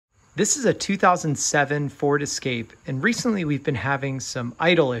This is a 2007 Ford Escape, and recently we've been having some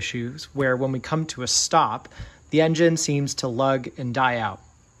idle issues where when we come to a stop, the engine seems to lug and die out.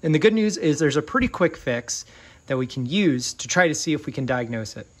 And the good news is there's a pretty quick fix that we can use to try to see if we can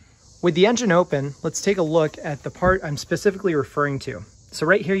diagnose it. With the engine open, let's take a look at the part I'm specifically referring to. So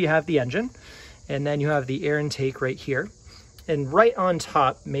right here you have the engine, and then you have the air intake right here. And right on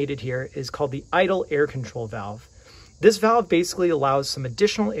top, mated here, is called the idle air control valve. This valve basically allows some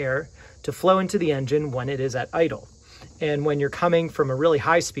additional air to flow into the engine when it is at idle. And when you're coming from a really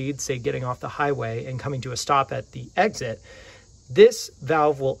high speed, say getting off the highway and coming to a stop at the exit, this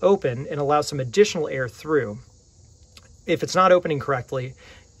valve will open and allow some additional air through. If it's not opening correctly,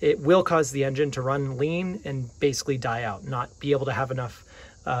 it will cause the engine to run lean and basically die out, not be able to have enough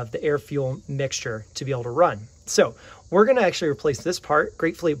of the air-fuel mixture to be able to run. So we're gonna actually replace this part.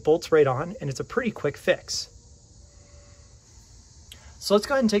 Gratefully, it bolts right on, and it's a pretty quick fix. So let's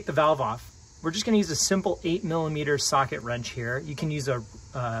go ahead and take the valve off. We're just gonna use a simple 8mm socket wrench here. You can use a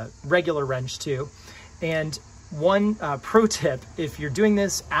regular wrench too. And one pro tip, if you're doing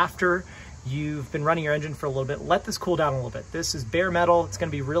this after you've been running your engine for a little bit, let this cool down a little bit. This is bare metal. It's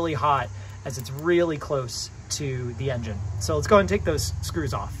gonna be really hot as it's really close to the engine. So let's go ahead and take those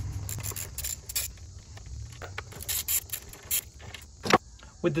screws off.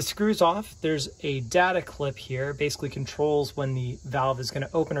 With the screws off, there's a data clip here, basically controls when the valve is going to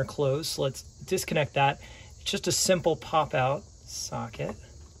open or close. So let's disconnect that. It's just a simple pop out socket.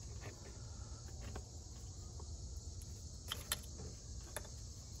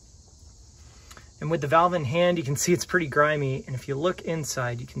 And with the valve in hand, you can see it's pretty grimy. And if you look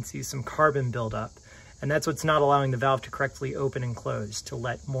inside, you can see some carbon buildup. And that's what's not allowing the valve to correctly open and close to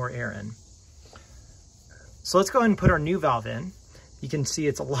let more air in. So let's go ahead and put our new valve in. You can see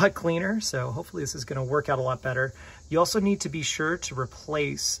it's a lot cleaner, so hopefully this is going to work out a lot better. You also need to be sure to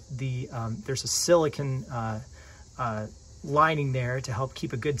replace the, there's a silicone lining there to help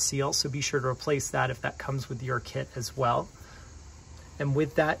keep a good seal, so be sure to replace that if that comes with your kit as well. And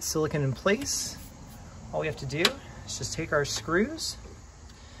with that silicone in place, all we have to do is just take our screws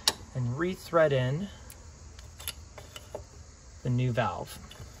and re-thread in the new valve.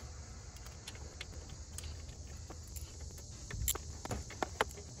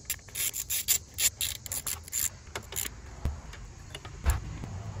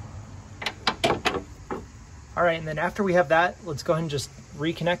 All right, and then after we have that, let's go ahead and just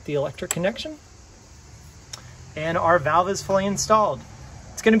reconnect the electric connection. And our valve is fully installed.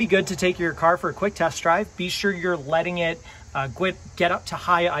 It's gonna be good to take your car for a quick test drive. Be sure you're letting it get up to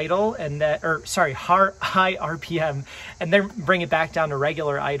high idle and high RPM, and then bring it back down to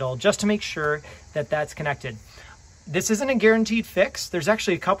regular idle just to make sure that that's connected. This isn't a guaranteed fix. There's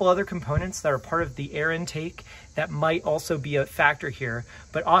actually a couple other components that are part of the air intake that might also be a factor here,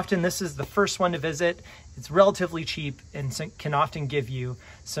 but often this is the first one to visit. It's relatively cheap and can often give you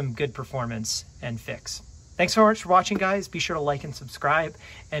some good performance and fix. Thanks so much for watching, guys. Be sure to like and subscribe,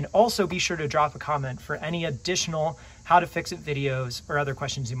 and also be sure to drop a comment for any additional how to fix it videos or other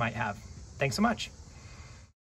questions you might have. Thanks so much.